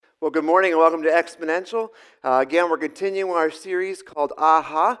Well, good morning and welcome to Exponential. Again, we're continuing our series called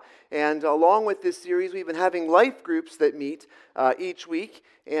AHA. And along with this series, we've been having life groups that meet each week.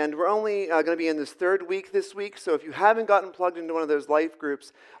 And we're only going to be in this third week this week. So if you haven't gotten plugged into one of those life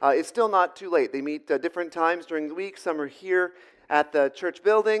groups, it's still not too late. They meet different times during the week. Some are here at the church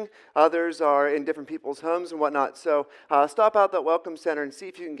building. Others are in different people's homes and whatnot. So stop out that Welcome Center and see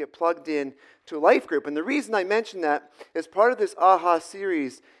if you can get plugged in to a life group. And the reason I mention that is part of this AHA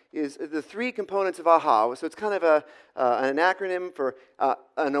series is the three components of AHA. So it's kind of an acronym for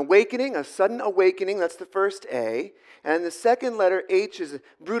an awakening, a sudden awakening. That's the first A. And the second letter, H, is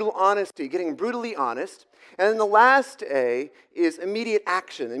brutal honesty, getting brutally honest. And then the last A is immediate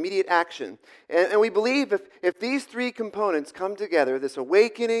action, immediate action. And we believe if these three components come together, this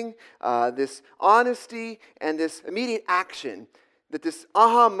awakening, this honesty, and this immediate action, that this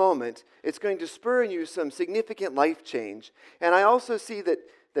aha moment, it's going to spur in you some significant life change. And I also see that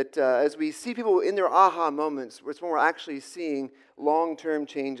as we see people in their aha moments, it's when we're actually seeing long-term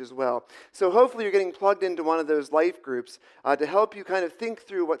change as well. So hopefully you're getting plugged into one of those life groups to help you kind of think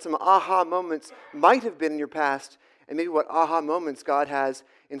through what some aha moments might have been in your past and maybe what aha moments God has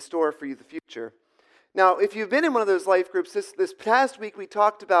in store for you in the future. Now, if you've been in one of those life groups, this past week we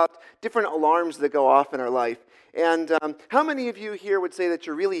talked about different alarms that go off in our life. And how many of you here would say that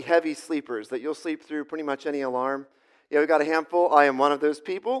you're really heavy sleepers, that you'll sleep through pretty much any alarm? Yeah, we got a handful. I am one of those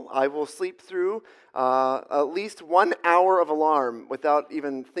people. I will sleep through at least 1 hour of alarm without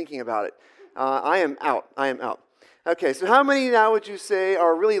even thinking about it. I am out. Okay, so how many now would you say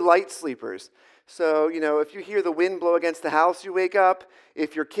are really light sleepers? So, if you hear the wind blow against the house, you wake up.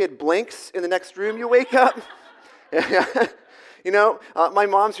 If your kid blinks in the next room, you wake up. My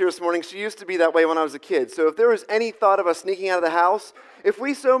mom's here this morning. She used to be that way when I was a kid. So if there was any thought of us sneaking out of the house, if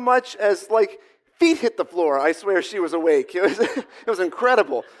we so much as feet hit the floor, I swear she was awake. It was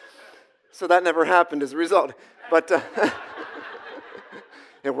incredible. So that never happened as a result. But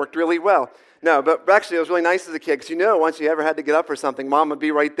it worked really well. No, but actually it was really nice as a kid because once you ever had to get up for something, Mom would be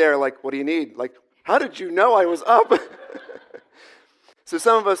right there like, what do you need? Like, how did you know I was up? So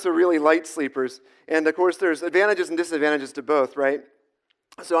some of us are really light sleepers. And of course there's advantages and disadvantages to both, right?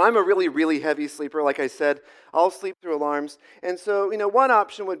 So I'm a really, really heavy sleeper. Like I said, I'll sleep through alarms. And so, one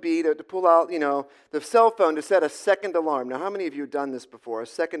option would be to pull out, the cell phone to set a second alarm. Now, how many of you have done this before, a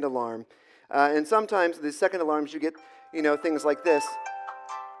second alarm? And sometimes the second alarms, you get, things like this.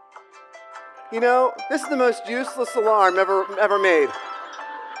 This is the most useless alarm ever made.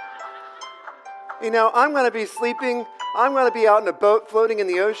 I'm going to be sleeping. I'm going to be out in a boat floating in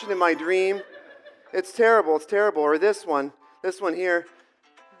the ocean in my dream. It's terrible. Or this one here.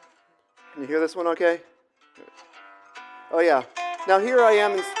 Can you hear this one okay? Oh, yeah. Now here I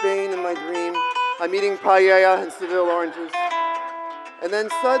am in Spain in my dream. I'm eating paella and Seville oranges. And then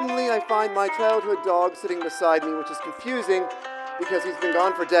suddenly I find my childhood dog sitting beside me, which is confusing because he's been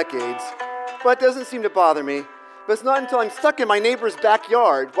gone for decades. But it doesn't seem to bother me. But it's not until I'm stuck in my neighbor's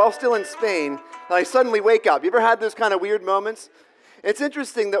backyard while still in Spain that I suddenly wake up. You ever had those kind of weird moments? It's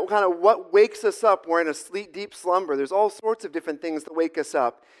interesting that kind of what wakes us up, we're in a deep slumber. There's all sorts of different things that wake us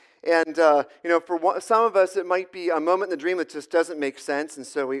up. And, for some of us, it might be a moment in the dream that just doesn't make sense, and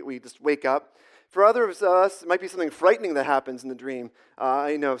so we just wake up. For others of us, it might be something frightening that happens in the dream.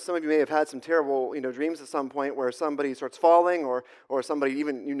 Some of you may have had some terrible, dreams at some point where somebody starts falling or somebody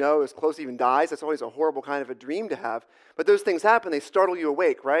even, is close even dies. That's always a horrible kind of a dream to have. But those things happen. They startle you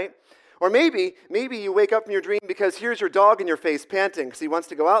awake, right? Or maybe you wake up in your dream because here's your dog in your face panting because he wants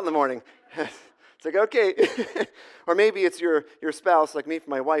to go out in the morning. It's like, okay. Or maybe it's your spouse, like me for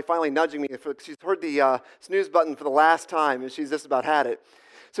my wife, finally nudging me. She's heard the snooze button for the last time, and she's just about had it.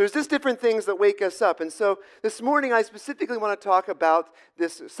 So there's just different things that wake us up. And so this morning, I specifically want to talk about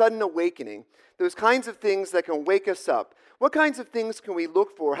this sudden awakening, those kinds of things that can wake us up. What kinds of things can we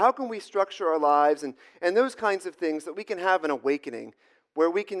look for? How can we structure our lives? And those kinds of things that we can have an awakening, where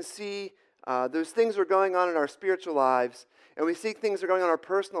we can see those things are going on in our spiritual lives, and we see things that are going on in our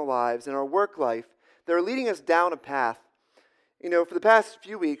personal lives and our work life that are leading us down a path. For the past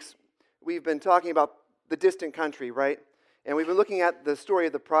few weeks, we've been talking about the distant country, right? And we've been looking at the story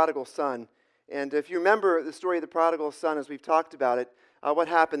of the prodigal son. And if you remember the story of the prodigal son, as we've talked about it, what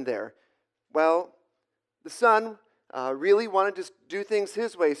happened there? Well, the son really wanted to do things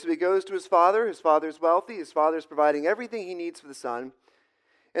his way. So he goes to his father. His father's wealthy. His father's providing everything he needs for the son.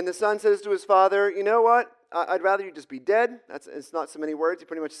 And the son says to his father, you know what? I'd rather you just be dead. It's not so many words. He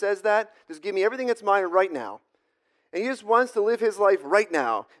pretty much says that. Just give me everything that's mine right now. And he just wants to live his life right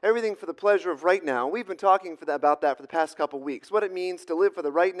now. Everything for the pleasure of right now. We've been talking about that for the past couple weeks. What it means to live for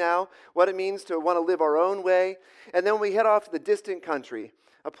the right now. What it means to want to live our own way. And then we head off to the distant country.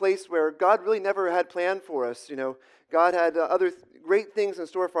 a place where God really never had planned for us. God had other great things in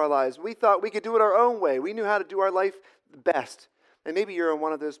store for our lives. We thought we could do it our own way. We knew how to do our life the best. And maybe you're in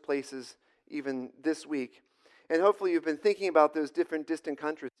one of those places even this week. And hopefully you've been thinking about those different distant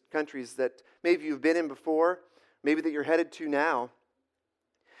countries that maybe you've been in before, maybe that you're headed to now.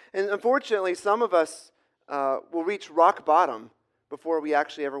 And unfortunately, some of us will reach rock bottom before we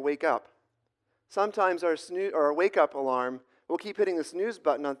actually ever wake up. Sometimes our wake-up alarm will keep hitting the snooze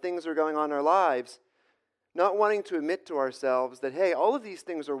button on things that are going on in our lives, not wanting to admit to ourselves that, hey, all of these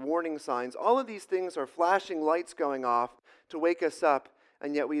things are warning signs. All of these things are flashing lights going off to wake us up,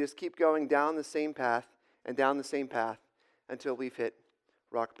 and yet we just keep going down the same path and down the same path until we've hit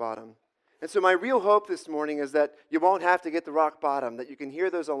rock bottom. And so my real hope this morning is that you won't have to get to rock bottom, that you can hear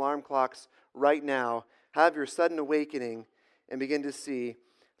those alarm clocks right now, have your sudden awakening, and begin to see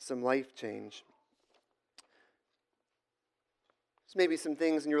some life change. So maybe some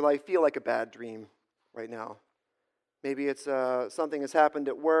things in your life feel like a bad dream right now. Maybe it's something has happened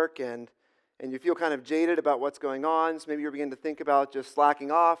at work and you feel kind of jaded about what's going on. So maybe you're beginning to think about just slacking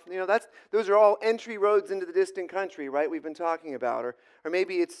off. Those are all entry roads into the distant country, right? We've been talking about. Or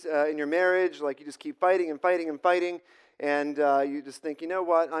maybe it's in your marriage, like you just keep fighting and fighting and fighting, and you just think, you know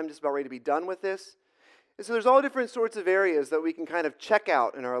what, I'm just about ready to be done with this. And so there's all different sorts of areas that we can kind of check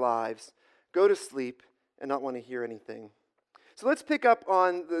out in our lives, go to sleep, and not want to hear anything. So let's pick up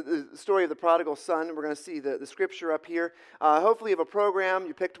on the story of the prodigal son. We're going to see the scripture up here. Hopefully you have a program.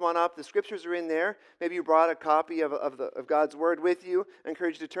 You picked one up. The scriptures are in there. Maybe you brought a copy of God's Word with you. I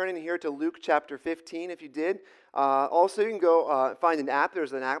encourage you to turn in here to Luke chapter 15 if you did. Also, you can go find an app.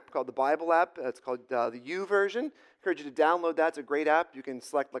 There's an app called the Bible app. It's called the YouVersion. I encourage you to download that. It's a great app. You can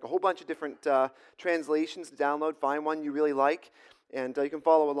select like a whole bunch of different translations to download. Find one you really like. And you can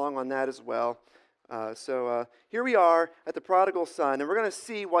follow along on that as well. So here we are at the prodigal son, and we're going to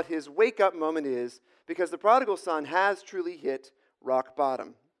see what his wake-up moment is, because the prodigal son has truly hit rock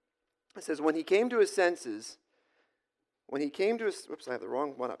bottom. It says, when he came to his senses, I have the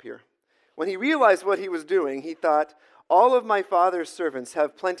wrong one up here. When he realized what he was doing, he thought, all of my father's servants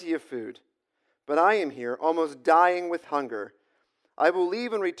have plenty of food, but I am here almost dying with hunger. I will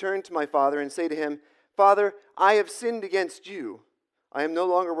leave and return to my father and say to him, Father, I have sinned against you. I am no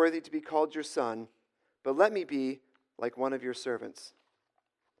longer worthy to be called your son, but let me be like one of your servants.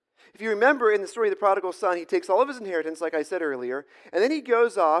 If you remember in the story of the prodigal son, he takes all of his inheritance, like I said earlier, and then he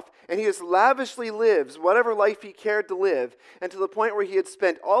goes off and he just lavishly lives whatever life he cared to live, and to the point where he had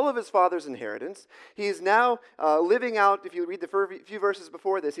spent all of his father's inheritance. He is now living out, if you read the few verses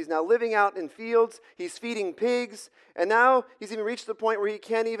before this, he's now living out in fields, he's feeding pigs, and now he's even reached the point where he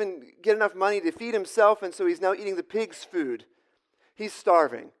can't even get enough money to feed himself, and so he's now eating the pig's food. He's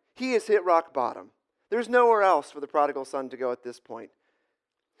starving. He has hit rock bottom. There's nowhere else for the prodigal son to go at this point.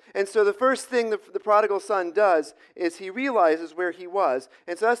 And so the first thing the prodigal son does is he realizes where he was.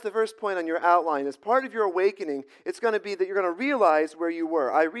 And so that's the first point on your outline. As part of your awakening, it's going to be that you're going to realize where you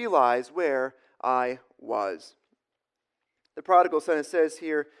were. I realize where I was. The prodigal son, it says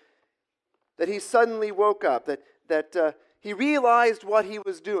here, that he suddenly woke up, that he realized what he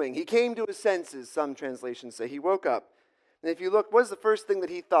was doing. He came to his senses, some translations say. He woke up. And if you look, what is the first thing that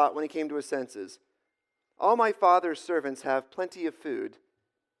he thought when he came to his senses? All my father's servants have plenty of food.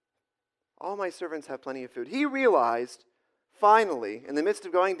 All my servants have plenty of food. He realized, finally, in the midst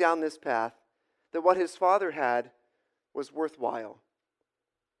of going down this path, that what his father had was worthwhile.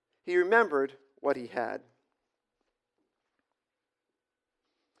 He remembered what he had.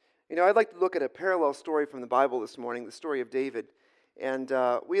 I'd like to look at a parallel story from the Bible this morning, the story of David. And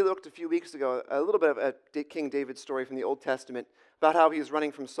we looked a few weeks ago a little bit at King David's story from the Old Testament about how he was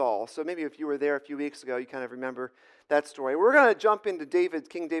running from Saul. So maybe if you were there a few weeks ago, you kind of remember that story. We're going to jump into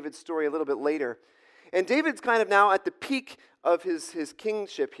King David's story a little bit later. And David's kind of now at the peak of his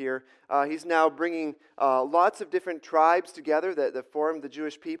kingship here. He's now bringing lots of different tribes together that form the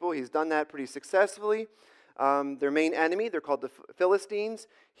Jewish people. He's done that pretty successfully. Their main enemy, they're called the Philistines.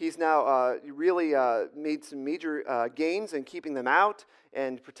 He's now really made some major gains in keeping them out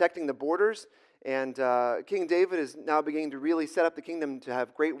and protecting the borders. And King David is now beginning to really set up the kingdom to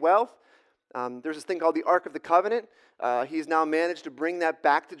have great wealth. There's this thing called the Ark of the Covenant. He's now managed to bring that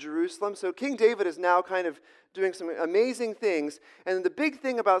back to Jerusalem. So King David is now kind of doing some amazing things. And the big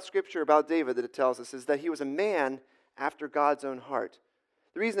thing about Scripture, about David that it tells us, is that he was a man after God's own heart.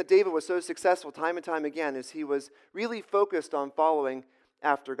 The reason that David was so successful time and time again is he was really focused on following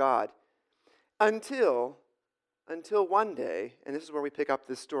after God. Until one day, and this is where we pick up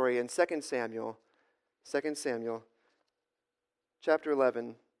this story in 2 Samuel chapter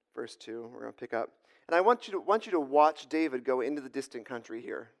 11, verse 2, we're going to pick up. And I want you to watch David go into the distant country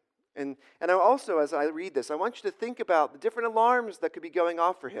here. And I also, as I read this, I want you to think about the different alarms that could be going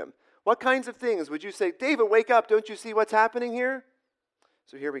off for him. What kinds of things would you say, David, wake up, don't you see what's happening here?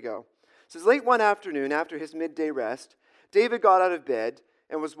 So here we go. It says, late one afternoon, after his midday rest, David got out of bed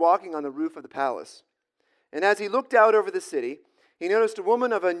and was walking on the roof of the palace. And as he looked out over the city, he noticed a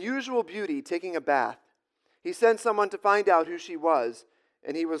woman of unusual beauty taking a bath. He sent someone to find out who she was,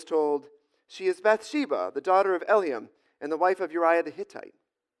 and he was told, she is Bathsheba, the daughter of Eliam, and the wife of Uriah the Hittite.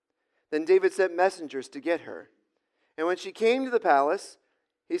 Then David sent messengers to get her. And when she came to the palace,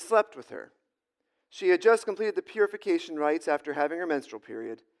 he slept with her. She had just completed the purification rites after having her menstrual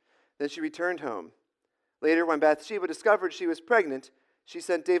period. Then she returned home. Later, when Bathsheba discovered she was pregnant, she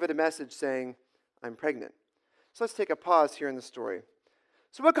sent David a message saying, I'm pregnant. So let's take a pause here in the story.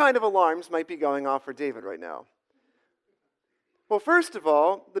 So what kind of alarms might be going off for David right now? Well, first of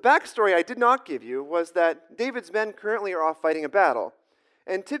all, the backstory I did not give you was that David's men currently are off fighting a battle.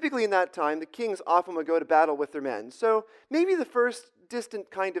 And typically in that time, the kings often would go to battle with their men. So maybe the first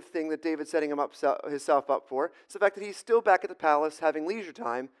distant kind of thing that David's setting himself up for is the fact that he's still back at the palace having leisure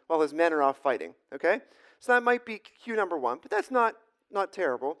time while his men are off fighting. Okay? So that might be cue number one, but that's not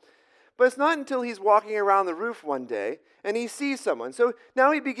terrible. But it's not until he's walking around the roof one day and he sees someone. So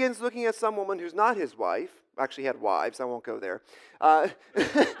now he begins looking at some woman who's not his wife. Actually, he had wives. I won't go there. I'm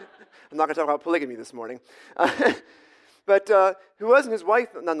not going to talk about polygamy this morning. But who wasn't his wife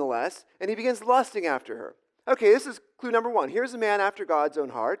nonetheless, and he begins lusting after her. Okay, this is clue number one. Here's a man after God's own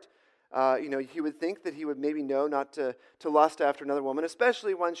heart. He would think that he would maybe know not to lust after another woman,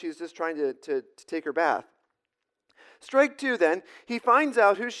 especially when she's just trying to take her bath. Strike two, then, he finds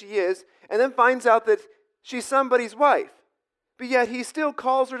out who she is, and then finds out that she's somebody's wife. But yet he still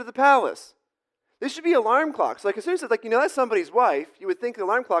calls her to the palace. This should be alarm clocks. Like as soon as it's that's somebody's wife, you would think the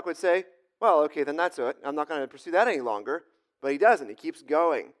alarm clock would say, well, okay, then that's it. I'm not going to pursue that any longer. But he doesn't. He keeps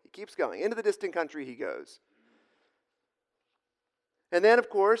going. He keeps going. Into the distant country he goes. And then, of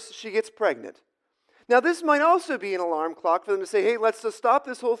course, she gets pregnant. Now, this might also be an alarm clock for them to say, hey, let's just stop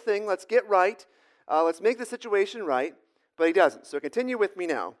this whole thing. Let's get right. Let's make the situation right. But he doesn't. So continue with me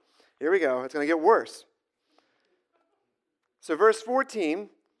now. Here we go. It's going to get worse. So verse 14.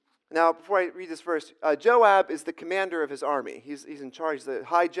 Now, before I read this verse, Joab is the commander of his army. He's in charge, he's the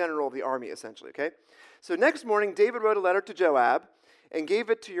high general of the army, essentially, okay? So next morning, David wrote a letter to Joab and gave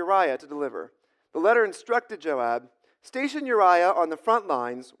it to Uriah to deliver. The letter instructed Joab, station Uriah on the front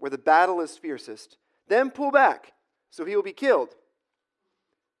lines where the battle is fiercest. Then pull back, so he will be killed.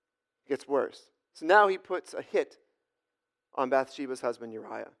 It gets worse. So now he puts a hit on Bathsheba's husband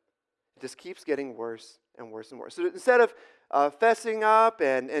Uriah. It just keeps getting worse and worse and worse. So instead of fessing up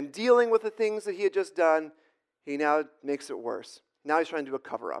and dealing with the things that he had just done, he now makes it worse. Now he's trying to do a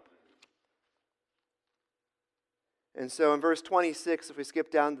cover-up. And so in verse 26, if we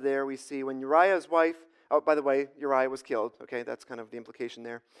skip down to there, we see when Uriah's wife, oh, by the way, Uriah was killed. Okay, that's kind of the implication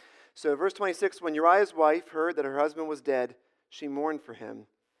there. So verse 26, when Uriah's wife heard that her husband was dead, she mourned for him.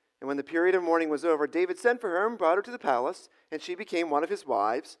 And when the period of mourning was over, David sent for her and brought her to the palace, and she became one of his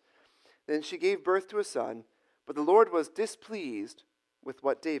wives. Then she gave birth to a son, but the Lord was displeased with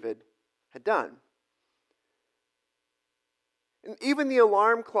what David had done. And even the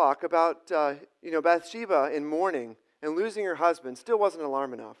alarm clock about Bathsheba in mourning and losing her husband still wasn't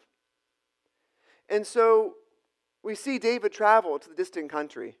alarm enough. And so we see David travel to the distant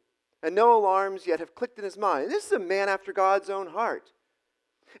country, and no alarms yet have clicked in his mind. This is a man after God's own heart.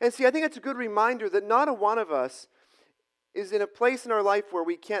 And see, I think it's a good reminder that not a one of us is in a place in our life where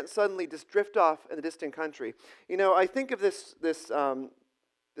we can't suddenly just drift off in the distant country. I think of this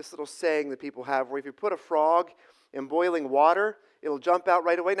little saying that people have where if you put a frog in boiling water, it'll jump out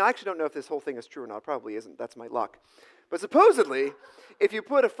right away. Now, I actually don't know if this whole thing is true or not. It probably isn't. That's my luck. But supposedly, if you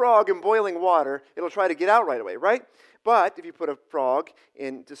put a frog in boiling water, it'll try to get out right away, right? But if you put a frog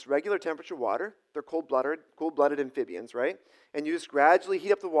in just regular temperature water, they're cold-blooded amphibians, right? And you just gradually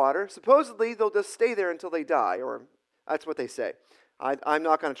heat up the water, supposedly they'll just stay there until they die, or that's what they say. I'm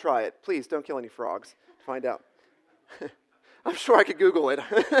not going to try it. Please don't kill any frogs to find out. I'm sure I could Google it.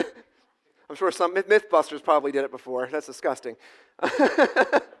 I'm sure some Mythbusters probably did it before. That's disgusting.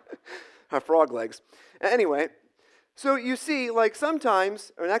 Frog legs. Anyway, so you see, like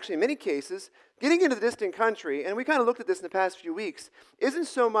sometimes, or actually in many cases, getting into the distant country, and we kind of looked at this in the past few weeks, isn't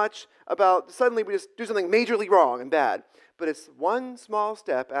so much about suddenly we just do something majorly wrong and bad, but it's one small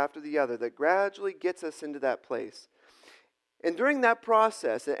step after the other that gradually gets us into that place. And during that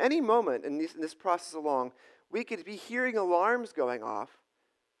process, at any moment in this process along, we could be hearing alarms going off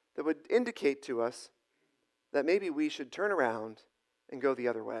that would indicate to us that maybe we should turn around and go the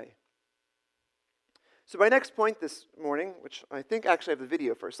other way. So my next point this morning, which I think actually I have the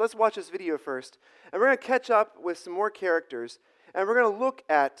video first. Let's watch this video first. And we're going to catch up with some more characters. And we're going to look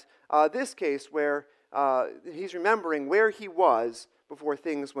at this case where he's remembering where he was before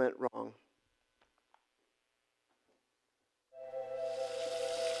things went wrong.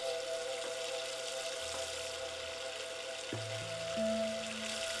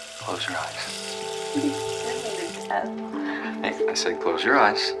 Close your eyes. Hey, Hey, I said close your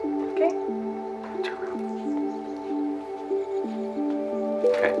eyes. okay. Turn around.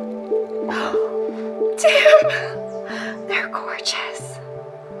 Okay. Tim! They're gorgeous.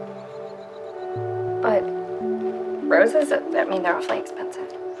 But roses, they're awfully expensive.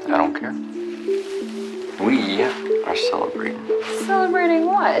 I don't care. We are celebrating Celebrating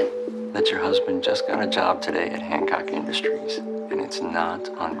what? that your husband just got a job today at Hancock Industries, and it's not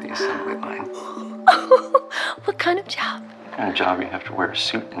on the assembly line. What kind of job? The kind of job you have to wear a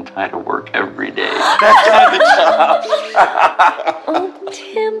suit and tie to work every day. That kind of job. Oh,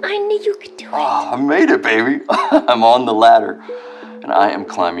 Tim, I knew you could do it. Oh, I made it, baby. I'm on the ladder, and I am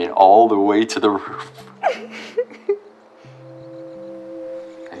climbing all the way to the roof. Okay.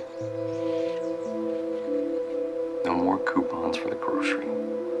 No more coupons for the grocery.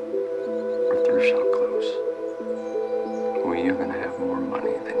 Our thrift shop closed. We are gonna have more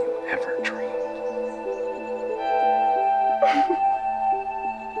money than you ever dreamed.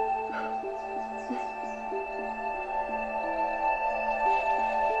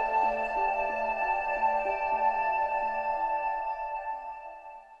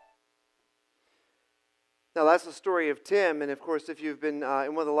 Now, that's the story of Tim, and of course, if you've been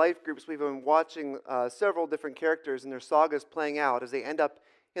in one of the life groups, we've been watching several different characters and their sagas playing out as they end up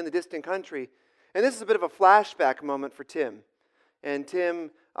in the distant country. And this is a bit of a flashback moment for Tim. And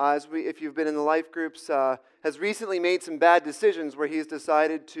Tim, if you've been in the life groups, has recently made some bad decisions where he's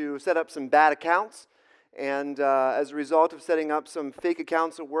decided to set up some bad accounts. And as a result of setting up some fake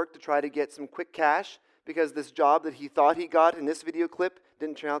accounts at work to try to get some quick cash, because this job that he thought he got in this video clip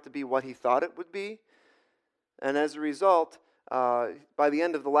didn't turn out to be what he thought it would be. And as a result, by the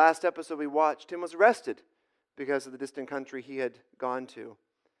end of the last episode we watched, Tim was arrested because of the distant country he had gone to.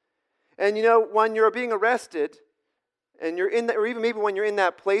 And you know, when you're being arrested, and you're in that, or even maybe when you're in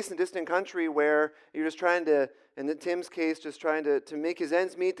that place in a distant country where you're just trying to, in Tim's case, just trying to make his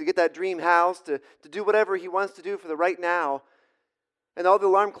ends meet, to get that dream house, to do whatever he wants to do for the right now, and all the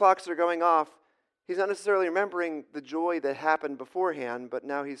alarm clocks are going off, he's not necessarily remembering the joy that happened beforehand, but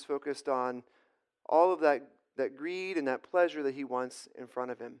now he's focused on all of that greed and that pleasure that he wants in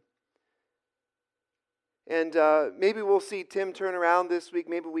front of him. And maybe we'll see Tim turn around this week.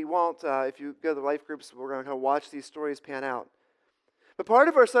 Maybe we won't. If you go to the life groups, we're going to kind of watch these stories pan out. But part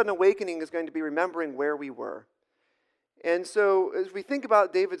of our sudden awakening is going to be remembering where we were. And so as we think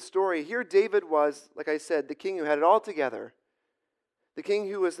about David's story, here David was, like I said, the king who had it all together. The king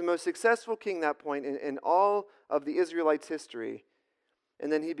who was the most successful king at that point in all of the Israelites' history.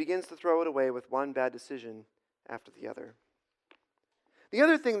 And then he begins to throw it away with one bad decision after the other. The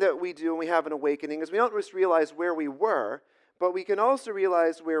other thing that we do when we have an awakening is we don't just realize where we were, but we can also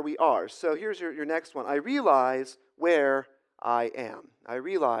realize where we are. So here's your next one. I realize where I am. I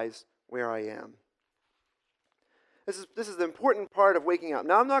realize where I am. This is the important part of waking up.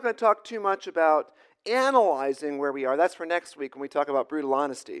 Now, I'm not going to talk too much about analyzing where we are. That's for next week when we talk about brutal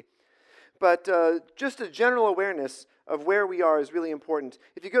honesty. But just a general awareness of where we are is really important.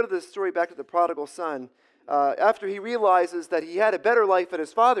 If you go to the story back to the prodigal son, after he realizes that he had a better life at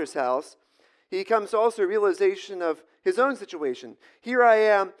his father's house, he comes to also a realization of his own situation. Here I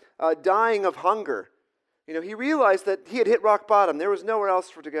am dying of hunger. You know, he realized that he had hit rock bottom. There was nowhere else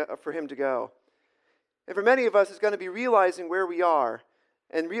for him to go. And for many of us, it's going to be realizing where we are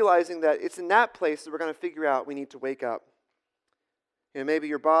and realizing that it's in that place that we're going to figure out we need to wake up. You know, maybe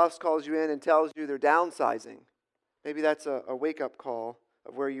your boss calls you in and tells you they're downsizing. Maybe that's a wake-up call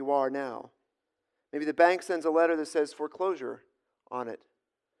of where you are now. Maybe the bank sends a letter that says foreclosure on it.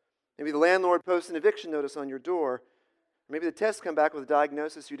 Maybe the landlord posts an eviction notice on your door. Maybe the tests come back with a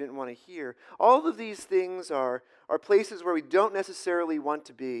diagnosis you didn't want to hear. All of these things are places where we don't necessarily want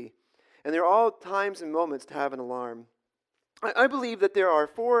to be. And they're all times and moments to have an alarm. I believe that there are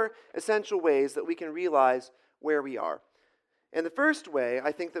 4 essential ways that we can realize where we are. And the first way,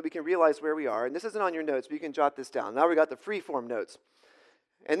 I think, that we can realize where we are, and this isn't on your notes, but you can jot this down. Now we got the free-form notes.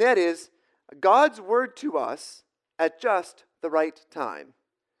 And that is God's word to us at just the right time.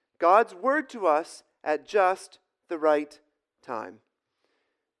 God's word to us at just the right time.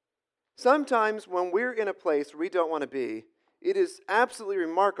 Sometimes when we're in a place where we don't want to be, it is absolutely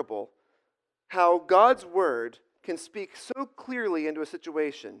remarkable how God's word can speak so clearly into a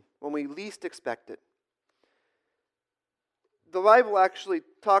situation when we least expect it. the Bible actually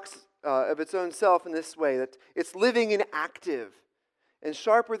talks of its own self in this way, that it's living and active and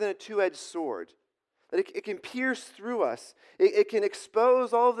sharper than a two-edged sword. That it can pierce through us. It can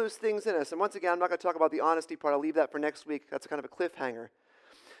expose all of those things in us. And once again, I'm not going to talk about the honesty part. I'll leave that for next week. That's kind of a cliffhanger.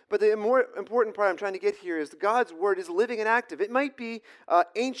 But the more important part I'm trying to get here is that God's word is living and active. It might be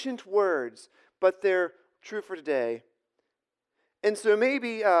ancient words, but they're true for today. And so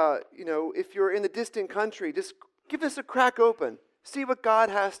maybe, if you're in the distant country, just give this a crack open. See what God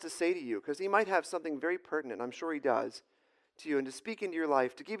has to say to you, because he might have something very pertinent, I'm sure he does, to you, and to speak into your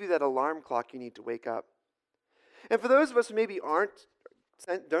life, to give you that alarm clock you need to wake up. And for those of us who maybe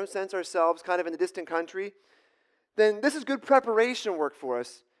don't sense ourselves kind of in the distant country, then this is good preparation work for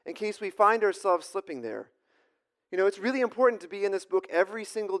us in case we find ourselves slipping there. It's really important to be in this book every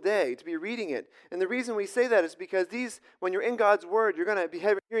single day, to be reading it. And the reason we say that is because when you're in God's word, you're going to be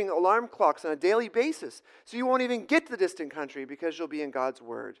hearing alarm clocks on a daily basis. So you won't even get to the distant country because you'll be in God's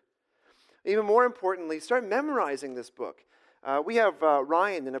word. Even more importantly, start memorizing this book. We have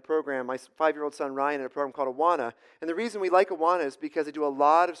Ryan in a program, my 5-year-old son Ryan, in a program called Awana. And the reason we like Awana is because they do a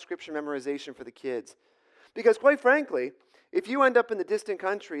lot of scripture memorization for the kids. Because quite frankly, if you end up in the distant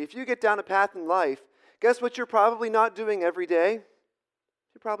country, if you get down a path in life, guess what you're probably not doing every day?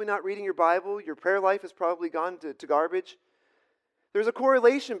 You're probably not reading your Bible. Your prayer life has probably gone to garbage. There's a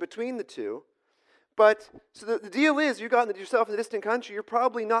correlation between the two. But so the deal is, you got yourself in the distant country, you're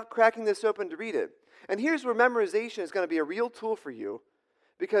probably not cracking this open to read it. And here's where memorization is going to be a real tool for you,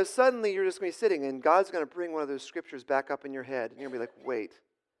 because suddenly you're just going to be sitting and God's going to bring one of those scriptures back up in your head. And you're going to be like, wait,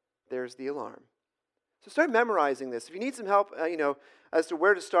 there's the alarm. So start memorizing this. If you need some help, as to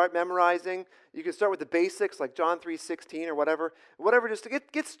where to start memorizing, you can start with the basics, like John 3:16 or whatever, just to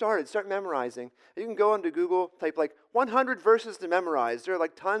get started. Start memorizing. You can go onto Google, type like 100 verses to memorize. There are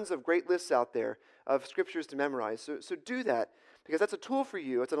like tons of great lists out there of scriptures to memorize. So do that, because that's a tool for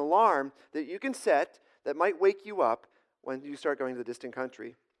you. It's an alarm that you can set that might wake you up when you start going to the distant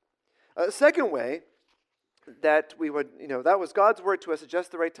country. A second way that we would, that was God's word to us at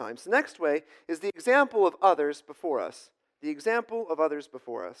just the right time. So the next way is the example of others before us. The example of others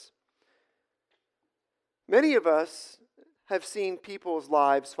before us. Many of us have seen people's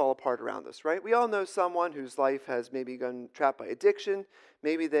lives fall apart around us, right? We all know someone whose life has maybe gone trapped by addiction.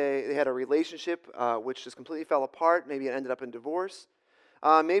 Maybe they had a relationship which just completely fell apart. Maybe it ended up in divorce.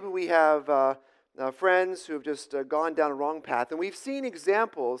 Maybe we have friends who have just gone down a wrong path. And we've seen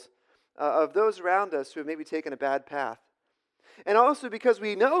examples of those around us who have maybe taken a bad path. And also because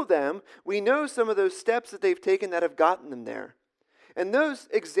we know them, we know some of those steps that they've taken that have gotten them there. And those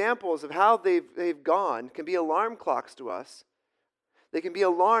examples of how they've gone can be alarm clocks to us. They can be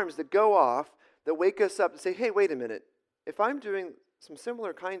alarms that go off that wake us up and say, hey, wait a minute. If I'm doing some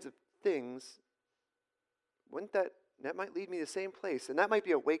similar kinds of things, wouldn't that might lead me to the same place? And that might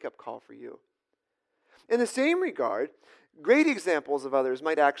be a wake-up call for you. In the same regard, great examples of others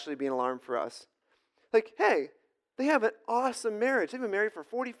might actually be an alarm for us. Like, hey, they have an awesome marriage. They've been married for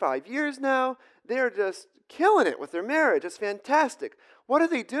 45 years now. They're just killing it with their marriage. It's fantastic. What are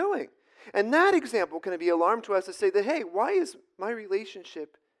they doing? And that example can be an alarm to us to say that, hey, why is my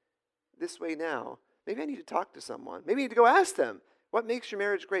relationship this way now? Maybe I need to talk to someone. Maybe I need to go ask them, what makes your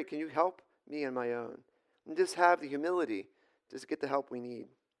marriage great? Can you help me on my own? And just have the humility to get the help we need.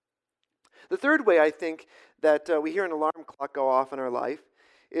 The third way I think that we hear an alarm clock go off in our life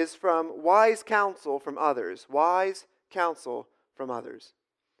is from wise counsel from others. Wise counsel from others.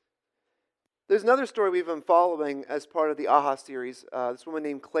 There's another story we've been following as part of the AHA series. This woman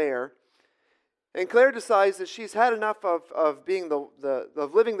named Claire. And Claire decides that she's had enough of being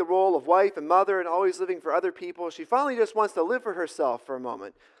of living the role of wife and mother and always living for other people. She finally just wants to live for herself for a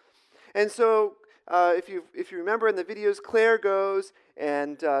moment. And so if you remember in the videos, Claire goes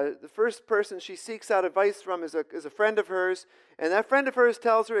and the first person she seeks out advice from is a friend of hers. And that friend of hers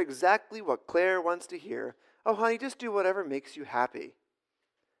tells her exactly what Claire wants to hear. Oh, honey, just do whatever makes you happy.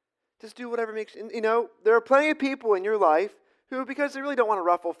 Just do whatever makes you... there are plenty of people in your life who, because they really don't want to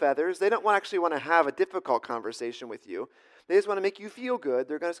ruffle feathers, they don't actually want to have a difficult conversation with you. They just want to make you feel good.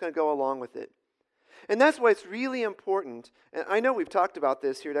 They're just going to go along with it. And that's why it's really important, and I know we've talked about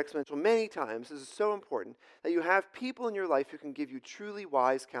this here at Exponential many times, this is so important, that you have people in your life who can give you truly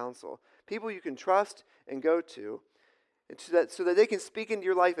wise counsel, people you can trust and go to, and so that they can speak into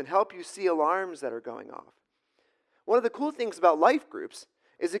your life and help you see alarms that are going off. One of the cool things about life groups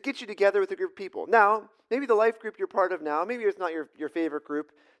is it gets you together with a group of people. Now, maybe the life group you're part of now, maybe it's not your favorite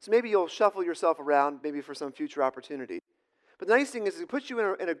group, so maybe you'll shuffle yourself around maybe for some future opportunity. But the nice thing is it puts you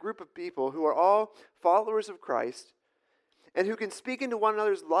in a group of people who are all followers of Christ and who can speak into one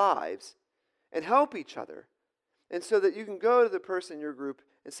another's lives and help each other And so that you can go to the person in your group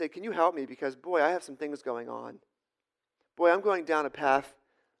and say, can you help me? Because, boy, I have some things going on. Boy, I'm going down a path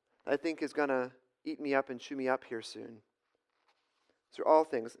I think is going to eat me up and chew me up here soon. These are all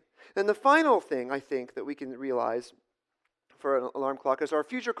things. And the final thing I think that we can realize for an alarm clock is our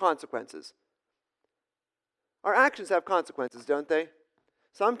future consequences. Our actions have consequences, don't they?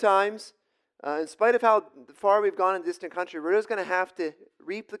 Sometimes, in spite of how far we've gone in a distant country, we're just going to have to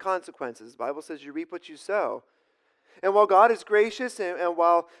reap the consequences. The Bible says you reap what you sow. And while God is gracious and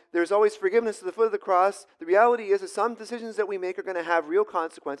while there's always forgiveness at the foot of the cross, the reality is that some decisions that we make are going to have real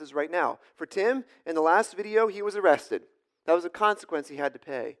consequences right now. For Tim, in the last video, he was arrested. That was a consequence he had to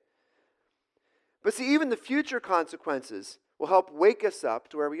pay. But see, even the future consequences will help wake us up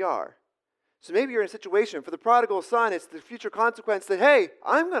to where we are. So maybe you're in a situation, for the prodigal son, it's the future consequence that, hey,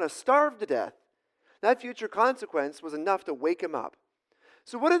 I'm going to starve to death. That future consequence was enough to wake him up.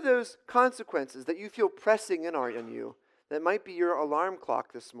 So what are those consequences that you feel pressing in on you that might be your alarm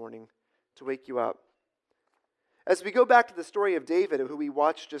clock this morning to wake you up? As we go back to the story of David, who we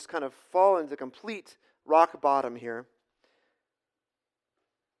watched just kind of fall into complete rock bottom here,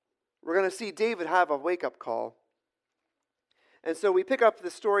 we're going to see David have a wake-up call. And so we pick up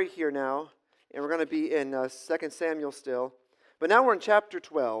the story here now, and we're going to be in 2 Samuel still. But now we're in chapter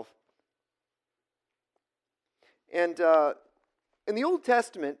 12. And in the Old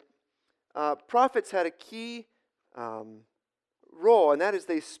Testament, prophets had a key role, and that is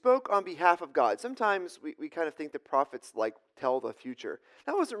they spoke on behalf of God. Sometimes we kind of think that prophets tell the future.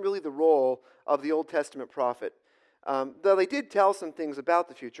 That wasn't really the role of the Old Testament prophet. Though they did tell some things about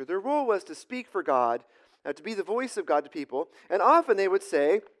the future, their role was to speak for God, to be the voice of God to people. And often they would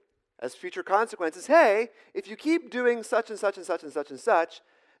say, as future consequences, hey, if you keep doing such and such and such and such and such,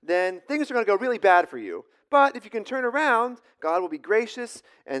 then things are going to go really bad for you. But if you can turn around, God will be gracious,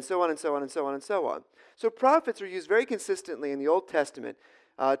 and so on and so on and so on and so on. So prophets are used very consistently in the Old Testament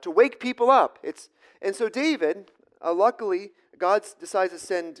to wake people up. And so David, luckily, God decides to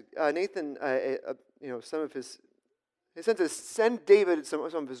send Nathan, some of his. He send David some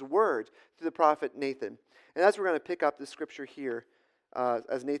of his word to the prophet Nathan. And that's where we're going to pick up the scripture here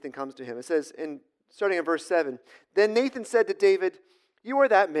as Nathan comes to him. It says, starting in verse 7, Then Nathan said to David, You are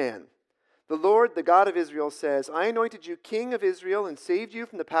that man. The Lord, the God of Israel, says, I anointed you king of Israel and saved you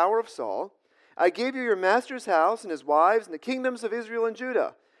from the power of Saul. I gave you your master's house and his wives and the kingdoms of Israel and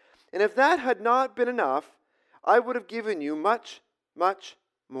Judah. And if that had not been enough, I would have given you much, much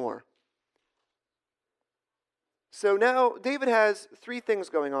more. So now David has three things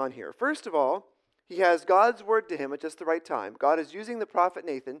going on here. First of all, he has God's word to him at just the right time. God is using the prophet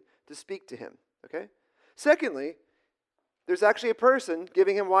Nathan to speak to him. Okay? Secondly, there's actually a person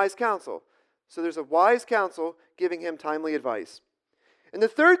giving him wise counsel. So there's a wise counsel giving him timely advice. And the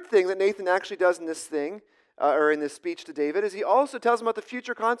third thing that Nathan actually does in this thing, or in this speech to David, is he also tells him about the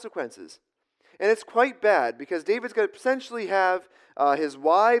future consequences. And it's quite bad because David's going to essentially have his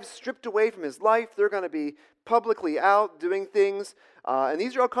wives stripped away from his life. They're going to be publicly out doing things. And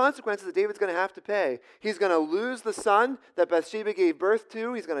these are all consequences that David's going to have to pay. He's going to lose the son that Bathsheba gave birth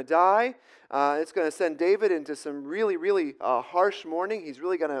to. He's going to die. It's going to send David into some really, really harsh mourning. He's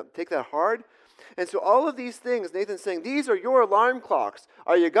really going to take that hard. And so all of these things, Nathan's saying, these are your alarm clocks.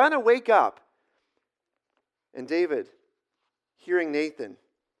 Are you going to wake up? And David, hearing Nathan,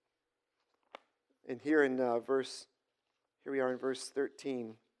 and here we are in verse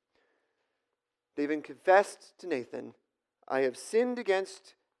 13. David confessed to Nathan, I have sinned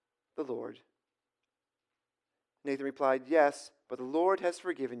against the Lord. Nathan replied, Yes, but the Lord has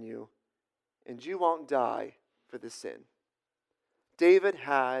forgiven you, and you won't die for this sin. David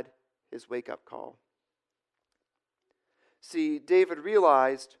had his wake-up call. See, David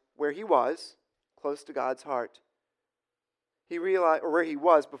realized where he was, close to God's heart. He realized, or where he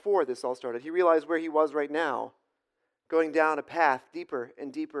was before this all started. He realized where he was right now, going down a path deeper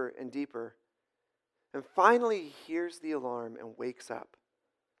and deeper and deeper. And finally, he hears the alarm and wakes up.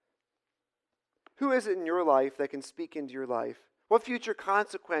 Who is it in your life that can speak into your life? What future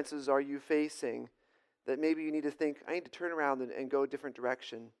consequences are you facing that maybe you need to think, I need to turn around and go a different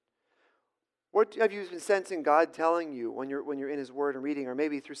direction? What have you been sensing God telling you when you're in His Word and reading, or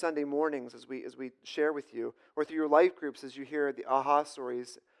maybe through Sunday mornings as we share with you, or through your life groups as you hear the aha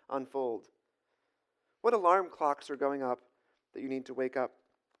stories unfold? What alarm clocks are going up that you need to wake up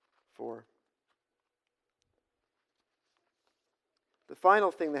for? The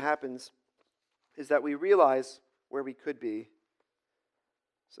final thing that happens is that we realize where we could be.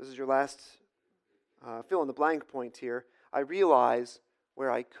 So this is your last fill in the blank point here. I realize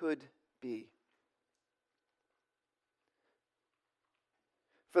where I could be.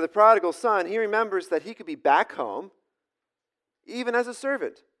 For the prodigal son, he remembers that he could be back home, even as a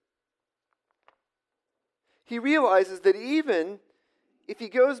servant. He realizes that even if he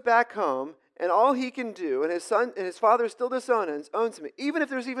goes back home and all he can do, and his father still owns him, even if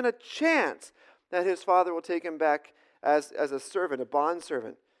there's even a chance that his father will take him back as a servant, a bond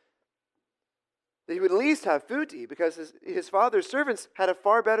servant, that he would at least have food to eat, because his father's servants had it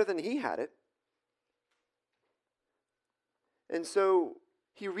far better than he had it. And so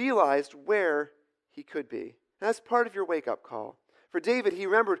he realized where he could be. And that's part of your wake-up call. For David, he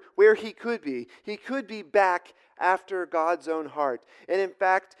remembered where he could be. He could be back after God's own heart. And in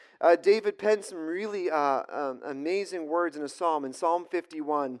fact, David penned some really amazing words in a psalm, in Psalm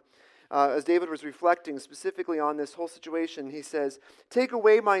 51. As David was reflecting specifically on this whole situation, he says, "Take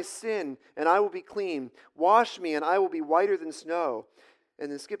away my sin, and I will be clean. Wash me, and I will be whiter than snow."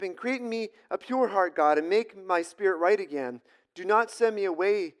 And then skipping, "Create in me a pure heart, God, and make my spirit right again. Do not send me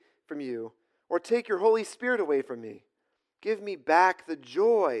away from you, or take your Holy Spirit away from me. Give me back the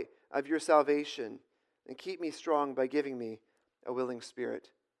joy of your salvation, and keep me strong by giving me a willing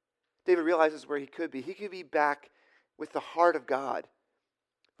spirit." David realizes where he could be. He could be back with the heart of God,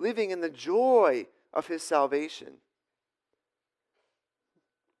 living in the joy of his salvation.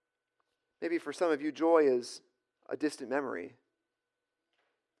 Maybe for some of you, joy is a distant memory.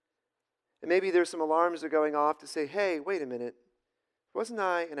 And maybe there's some alarms that are going off to say, hey, wait a minute. Wasn't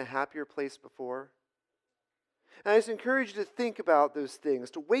I in a happier place before? And I just encourage you to think about those things,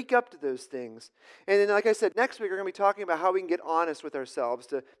 to wake up to those things. And then, like I said, next week we're going to be talking about how we can get honest with ourselves,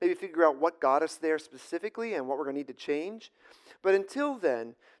 to maybe figure out what got us there specifically and what we're going to need to change. But until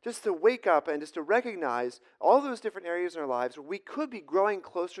then, just to wake up and just to recognize all those different areas in our lives where we could be growing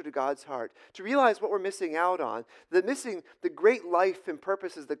closer to God's heart, to realize what we're missing out on, missing the great life and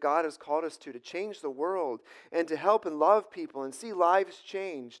purposes that God has called us to change the world and to help and love people and see lives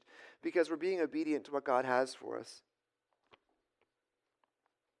changed because we're being obedient to what God has for us.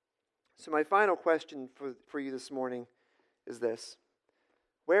 So my final question for you this morning is this: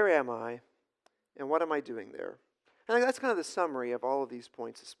 where am I and what am I doing there? And that's kind of the summary of all of these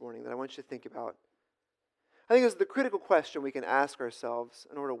points this morning that I want you to think about. I think it's the critical question we can ask ourselves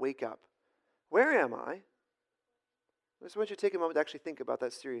in order to wake up. Where am I? I just want you to take a moment to actually think about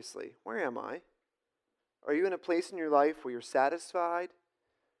that seriously. Where am I? Are you in a place in your life where you're satisfied?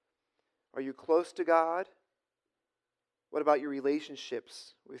 Are you close to God? What about your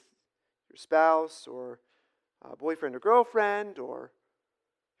relationships with your spouse or boyfriend or girlfriend or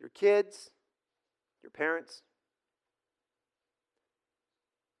your kids, your parents?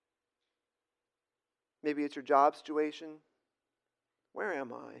 Maybe it's your job situation. Where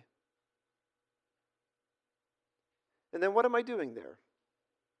am I? And then what am I doing there?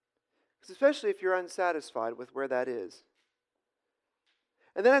 Because especially if you're unsatisfied with where that is.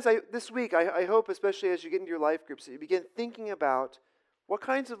 And then this week, I hope, especially as you get into your life groups, that you begin thinking about what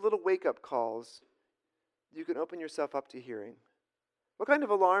kinds of little wake-up calls you can open yourself up to hearing. What kind of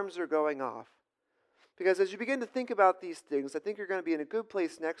alarms are going off? Because as you begin to think about these things, I think you're going to be in a good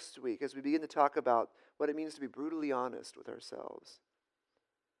place next week as we begin to talk about what it means to be brutally honest with ourselves.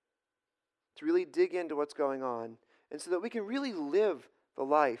 To really dig into what's going on, and so that we can really live the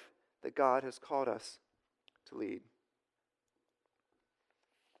life that God has called us to lead.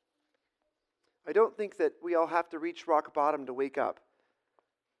 I don't think that we all have to reach rock bottom to wake up.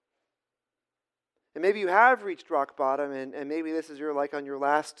 And maybe you have reached rock bottom, and maybe this is your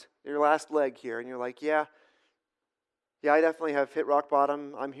last leg here, and you're like, yeah, I definitely have hit rock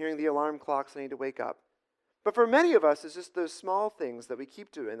bottom. I'm hearing the alarm clocks. I need to wake up. But for many of us, it's just those small things that we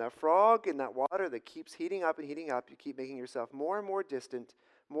keep doing. That frog in that water that keeps heating up and heating up. You keep making yourself more and more distant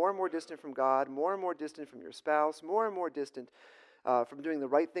from God, more and more distant from your spouse, more and more distant from doing the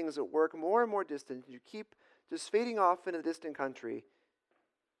right things at work, more and more distant. You keep just fading off in a distant country,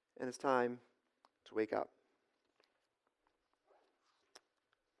 and it's time to wake up.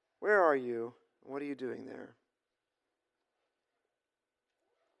 Where are you? What are you doing there?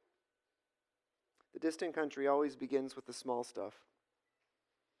 The distant country always begins with the small stuff.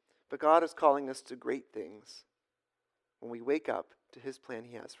 But God is calling us to great things when we wake up to His plan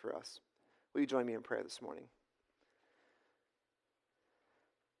He has for us. Will you join me in prayer this morning?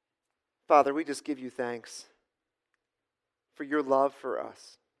 Father, we just give you thanks for your love for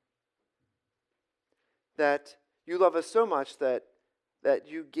us. That you love us so much that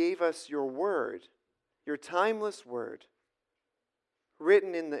you gave us your word, your timeless word,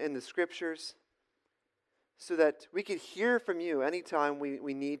 written in the scriptures, so that we could hear from you anytime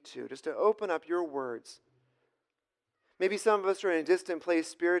we need to, just to open up your words. Maybe some of us are in a distant place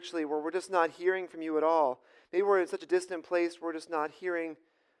spiritually where we're just not hearing from you at all. Maybe we're in such a distant place where we're just not hearing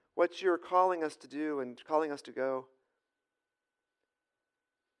what you're calling us to do and calling us to go.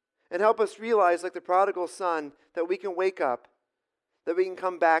 And help us realize, like the prodigal son, that we can wake up, that we can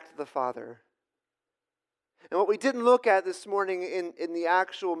come back to the Father. And what we didn't look at this morning in the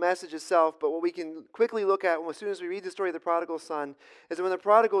actual message itself, but what we can quickly look at as soon as we read the story of the prodigal son, is that when the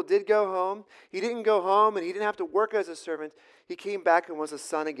prodigal did go home, he didn't go home and he didn't have to work as a servant. He came back and was a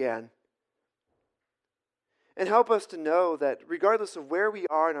son again. And help us to know that regardless of where we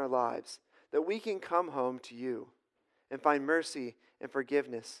are in our lives, that we can come home to you and find mercy and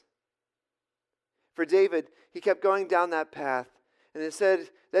forgiveness. For David, he kept going down that path, and it said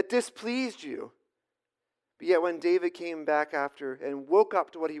that displeased you. But yet when David came back after and woke up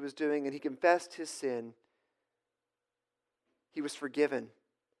to what he was doing and he confessed his sin, he was forgiven.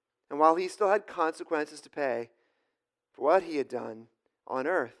 And while he still had consequences to pay for what he had done on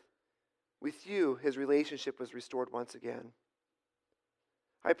earth, with you, his relationship was restored once again.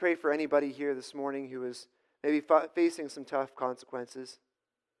 I pray for anybody here this morning who is maybe facing some tough consequences.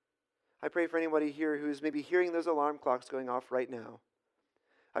 I pray for anybody here who is maybe hearing those alarm clocks going off right now.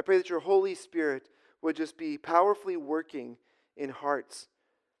 I pray that your Holy Spirit would just be powerfully working in hearts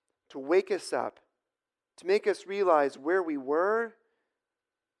to wake us up, to make us realize where we were,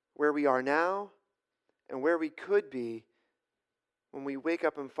 where we are now, and where we could be when we wake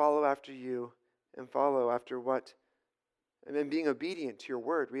up and follow after you and follow after and being obedient to your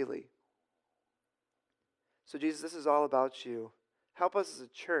word, really. So Jesus, this is all about you. Help us as a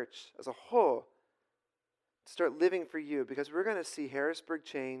church, as a whole, to start living for you, because we're going to see Harrisburg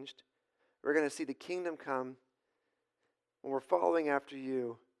changed. We're going to see the kingdom come when we're following after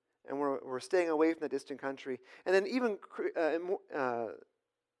you and we're staying away from the distant country. And then even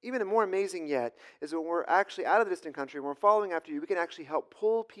more amazing yet is when we're actually out of the distant country, when we're following after you, we can actually help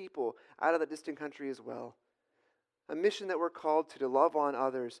pull people out of the distant country as well. A mission that we're called to love on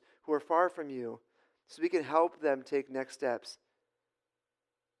others who are far from you, so we can help them take next steps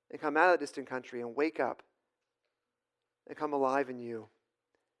and come out of the distant country and wake up and come alive in you.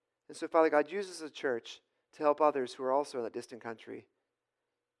 And so, Father God, use us as a church to help others who are also in that distant country.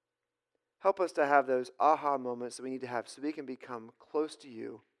 Help us to have those aha moments that we need to have so we can become close to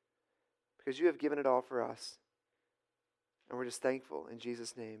you, because you have given it all for us. And we're just thankful. In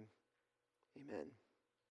Jesus' name, amen.